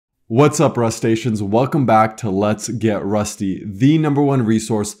What's up, Rustations? Welcome back to Let's Get Rusty, the #1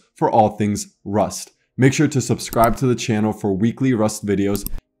 resource for all things Rust. Make sure to subscribe to the channel for weekly Rust videos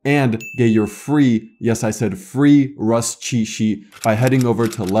and get your free, yes I said free, Rust cheat sheet by heading over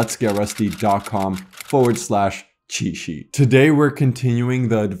to letsgetrusty.com/cheat sheet. Today we're continuing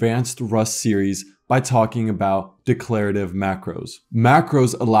the Advanced Rust series by talking about declarative macros.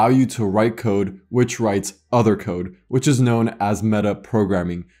 Macros allow you to write code which writes other code, which is known as meta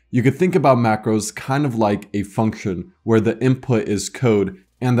programming. You could think about macros kind of like a function where the input is code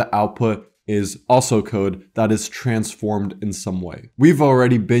and the output is also code that is transformed in some way. We've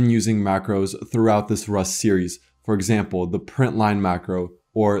already been using macros throughout this Rust series. For example, the println macro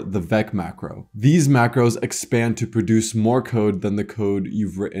or the vec macro. These macros expand to produce more code than the code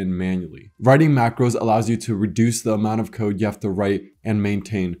you've written manually. Writing macros allows you to reduce the amount of code you have to write and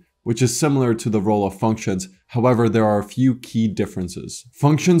maintain, which is similar to the role of functions. However, there are a few key differences.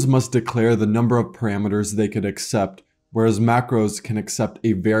 Functions must declare the number of parameters they could accept, whereas macros can accept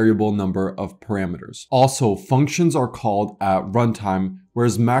a variable number of parameters. Also, functions are called at runtime,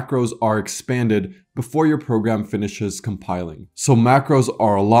 whereas macros are expanded before your program finishes compiling. So macros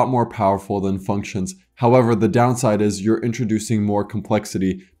are a lot more powerful than functions. However, the downside is you're introducing more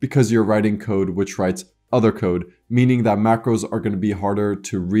complexity because you're writing code which writes other code, meaning that macros are going to be harder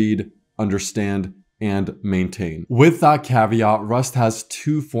to read, understand, and maintain. With that caveat, Rust has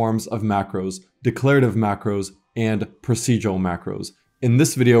two forms of macros: declarative macros and procedural macros. In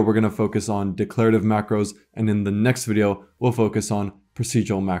this video, we're going to focus on declarative macros, and in the next video, we'll focus on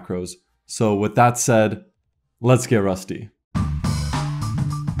procedural macros. So with that said, let's get rusty.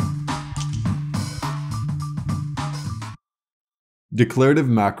 Declarative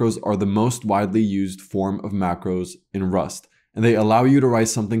macros are the most widely used form of macros in Rust, and they allow you to write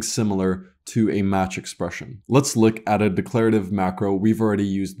something similar to a match expression. Let's look at a declarative macro we've already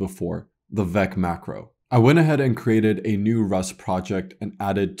used before, the vec macro. I went ahead and created a new Rust project and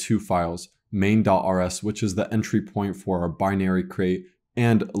added two files, main.rs, which is the entry point for our binary crate,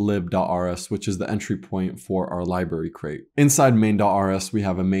 and lib.rs, which is the entry point for our library crate. Inside main.rs, we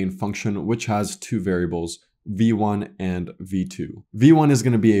have a main function which has two variables, v1 and v2. v1 is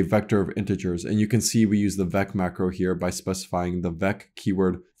going to be a vector of integers, and you can see we use the vec macro here by specifying the vec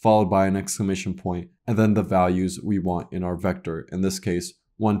keyword followed by an exclamation point, and then the values we want in our vector, in this case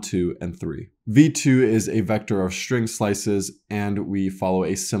 1, 2, and 3. v2 is a vector of string slices, and we follow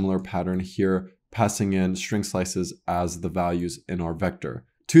a similar pattern here, passing in string slices as the values in our vector.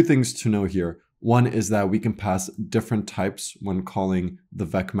 Two things to know here. One is that we can pass different types when calling the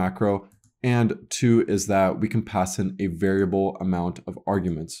vec macro, and two is that we can pass in a variable amount of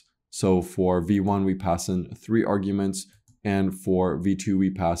arguments. So for v1 we pass in 3 arguments, and for v2 we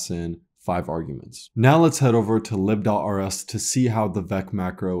pass in 5 arguments. Now let's head over to lib.rs to see how the vec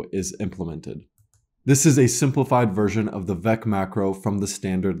macro is implemented. This is a simplified version of the vec macro from the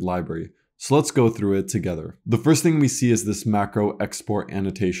standard library. So let's go through it together. The first thing we see is this macro export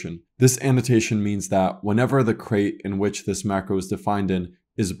annotation. This annotation means that whenever the crate in which this macro is defined in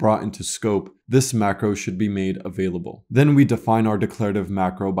is brought into scope, this macro should be made available. Then we define our declarative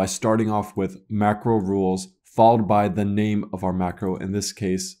macro by starting off with macro rules followed by the name of our macro, in this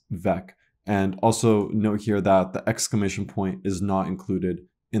case vec. And also note here that the exclamation point is not included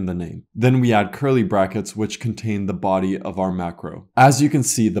in the name. Then we add curly brackets which contain the body of our macro. As you can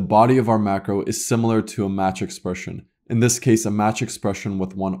see, the body of our macro is similar to a match expression. In this case, a match expression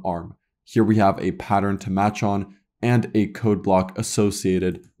with one arm. Here we have a pattern to match on and a code block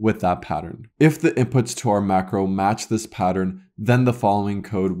associated with that pattern. If the inputs to our macro match this pattern, then the following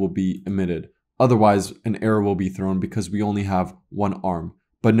code will be emitted. Otherwise, an error will be thrown because we only have one arm.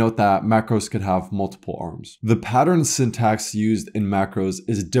 But note that macros could have multiple arms. The pattern syntax used in macros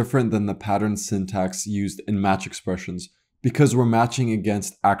is different than the pattern syntax used in match expressions because we're matching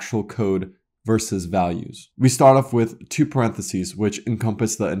against actual code versus values. We start off with 2 parentheses, which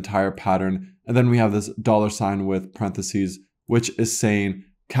encompass the entire pattern, and then we have this $ with parentheses, which is saying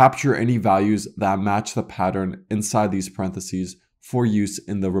capture any values that match the pattern inside these parentheses for use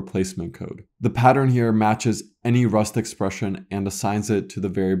in the replacement code. The pattern here matches any Rust expression and assigns it to the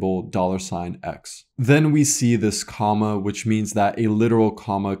variable $x. Then we see this comma, which means that a literal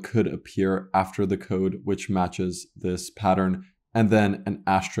comma could appear after the code which matches this pattern, and then an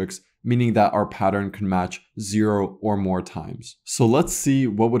asterisk, meaning that our pattern can match 0 or more times. So let's see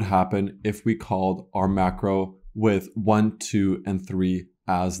what would happen if we called our macro with 1, 2, and 3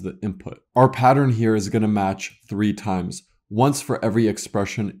 as the input. Our pattern here is going to match 3 times. Once for every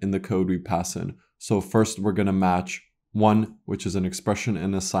expression in the code we pass in. So first we're going to match 1, which is an expression,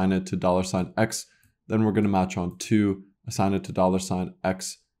 and assign it to $x. Then we're going to match on 2, assign it to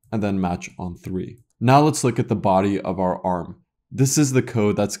 $x, and then match on 3. Now let's look at the body of our arm. This is the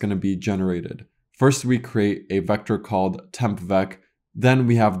code that's going to be generated. First, we create a vector called tempVec. Then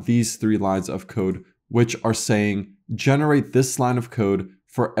we have these 3 lines of code, which are saying generate this line of code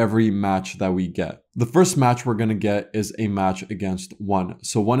for every match that we get. The first match we're going to get is a match against 1.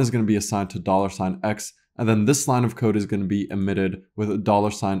 So 1 is going to be assigned to $x, and then this line of code is going to be emitted with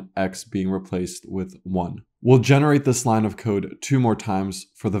 $x being replaced with 1. We'll generate this line of code 2 more times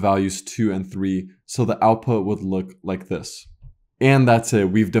for the values 2 and 3, so the output would look like this. And that's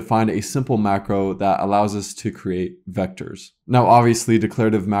it. We've defined a simple macro that allows us to create vectors. Now, obviously,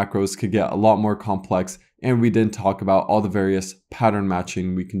 declarative macros could get a lot more complex, and we didn't talk about all the various pattern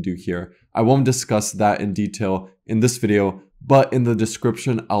matching we can do here. I won't discuss that in detail in this video, but in the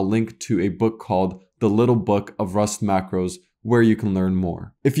description, I'll link to a book called The Little Book of Rust Macros, where you can learn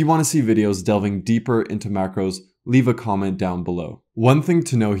more. If you want to see videos delving deeper into macros, leave a comment down below. One thing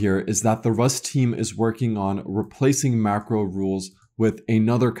to know here is that the Rust team is working on replacing macro rules with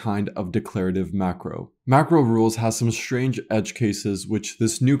another kind of declarative macro. Macro rules has some strange edge cases which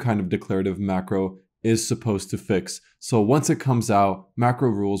this new kind of declarative macro is supposed to fix. So once it comes out, macro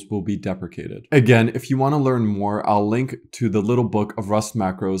rules will be deprecated. Again, if you want to learn more, I'll link to the little book of Rust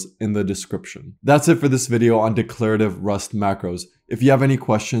macros in the description. That's it for this video on declarative Rust macros. If you have any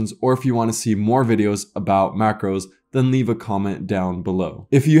questions or if you want to see more videos about macros, then leave a comment down below.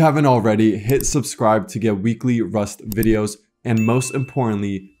 If you haven't already, hit subscribe to get weekly Rust videos, and most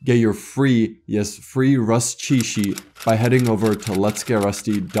importantly, get your free Rust cheat sheet by heading over to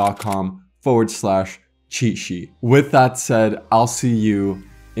letsgetrusty.com/cheat sheet. With that said, I'll see you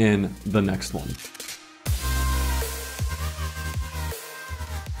in the next one.